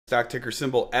Stock ticker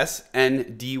symbol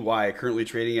SNDY, currently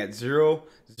trading at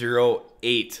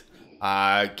 008.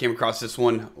 Came across this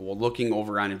one while looking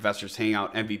over on Investors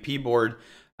Hangout MVP board.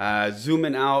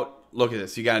 Zooming out, look at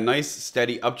this. You got a nice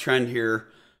steady uptrend here.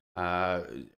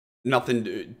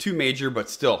 Nothing too major, but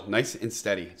still nice and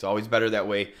steady. It's always better that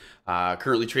way.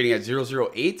 Currently trading at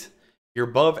 008. You're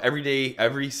above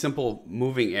every simple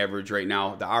moving average right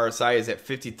now. The RSI is at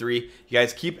 53. You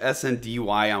guys keep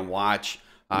SNDY on watch.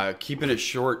 Keeping it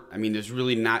short. I mean, there's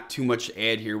really not too much to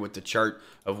add here with the chart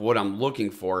of what I'm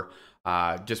looking for.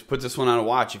 Just put this one on a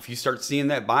watch. If you start seeing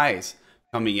that buys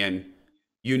coming in,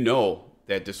 you know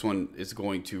that this one is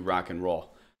going to rock and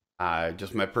roll.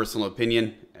 Just my personal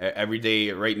opinion. Every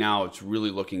day right now, it's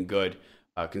really looking good,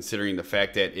 considering the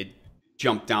fact that it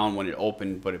jumped down when it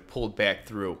opened, but it pulled back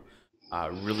through.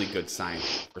 Really good sign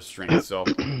for strength. So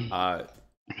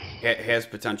it has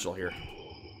potential here.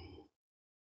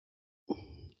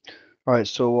 All right,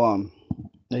 so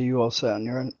are you all set on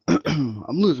your end?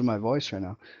 I'm losing my voice right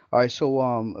now. All right, so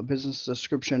a business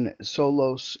description: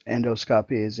 Solos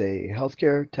Endoscopy is a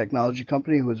healthcare technology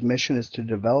company whose mission is to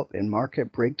develop and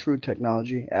market breakthrough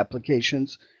technology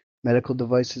applications, medical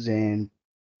devices, and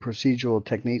procedural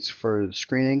techniques for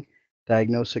screening,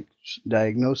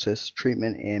 diagnosis,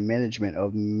 treatment, and management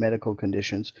of medical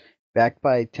conditions. Backed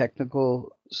by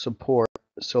technical support,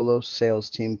 Solos sales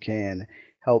team can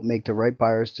help make the right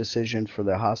buyer's decision for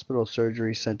the hospital,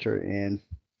 surgery center, and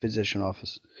physician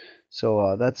office.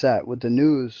 So that's that. With the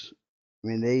news, I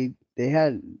mean, they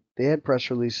had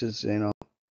press releases. You know,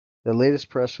 the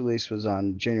latest press release was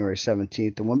on January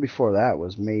 17th. The one before that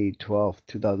was May 12th,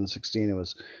 2016. It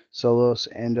was Solos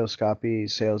Endoscopy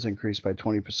sales increased by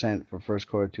 20% for first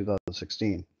quarter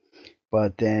 2016.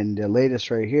 But then the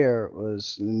latest right here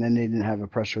was, and then they didn't have a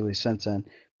press release since then.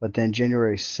 But then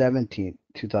January 17th,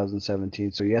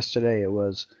 2017. So yesterday it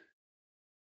was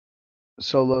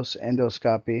Solos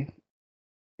Endoscopy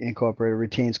Incorporated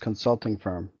retains consulting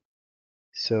firm.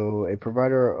 So a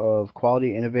provider of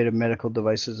quality, innovative medical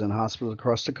devices in hospitals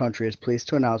across the country is pleased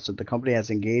to announce that the company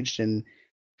has engaged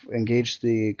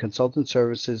the consultant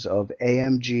services of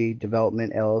AMG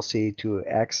Development LLC to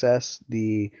access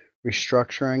the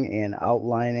restructuring and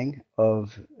outlining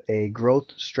of a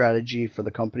growth strategy for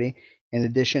the company. In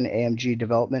addition, AMG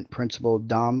Development Principal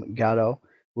Dom Gatto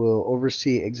will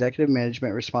oversee executive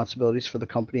management responsibilities for the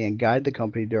company and guide the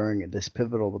company during this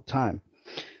pivotal time.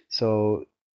 So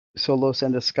Solos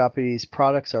Endoscopy's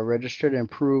products are registered and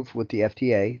approved with the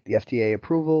FDA. The FDA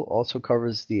approval also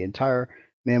covers the entire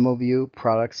MammoView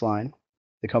products line.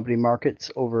 The company markets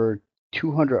over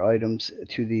 200 items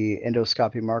to the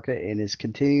endoscopy market and is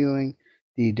continuing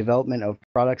the development of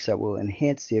products that will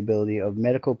enhance the ability of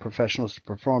medical professionals to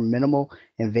perform minimal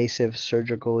invasive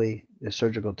surgical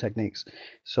techniques.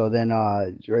 So then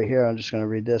right here, I'm just going to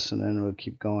read this and then we'll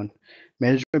keep going.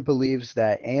 Management believes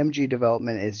that AMG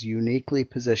Development is uniquely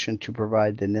positioned to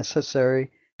provide the necessary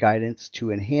guidance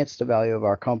to enhance the value of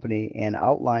our company and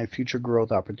outline future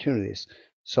growth opportunities.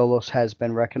 Solos has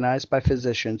been recognized by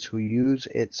physicians who use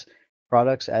its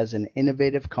products as an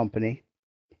innovative company.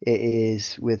 It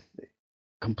is with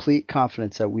complete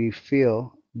confidence that we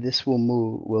feel this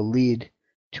will lead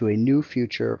to a new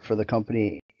future for the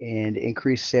company and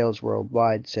increase sales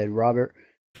worldwide, said Robert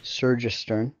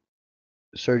Surgestein,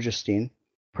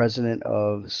 president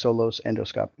of Solos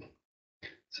Endoscopy.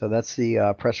 So that's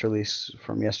the press release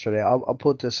from yesterday. I'll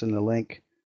put this in the link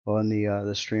on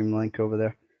the stream link over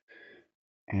there.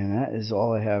 And that is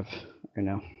all I have right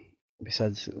now,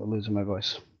 besides losing my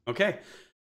voice. Okay.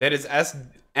 That is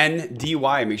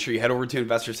SNDY. Make sure you head over to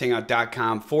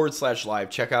investorshangout.com/live.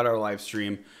 Check out our live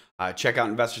stream. Check out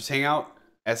Investors Hangout,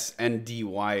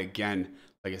 SNDY again.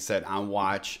 Like I said, on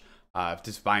watch. If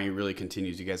this buying really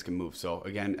continues, you guys can move. So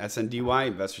again,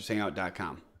 SNDY,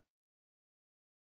 investorshangout.com.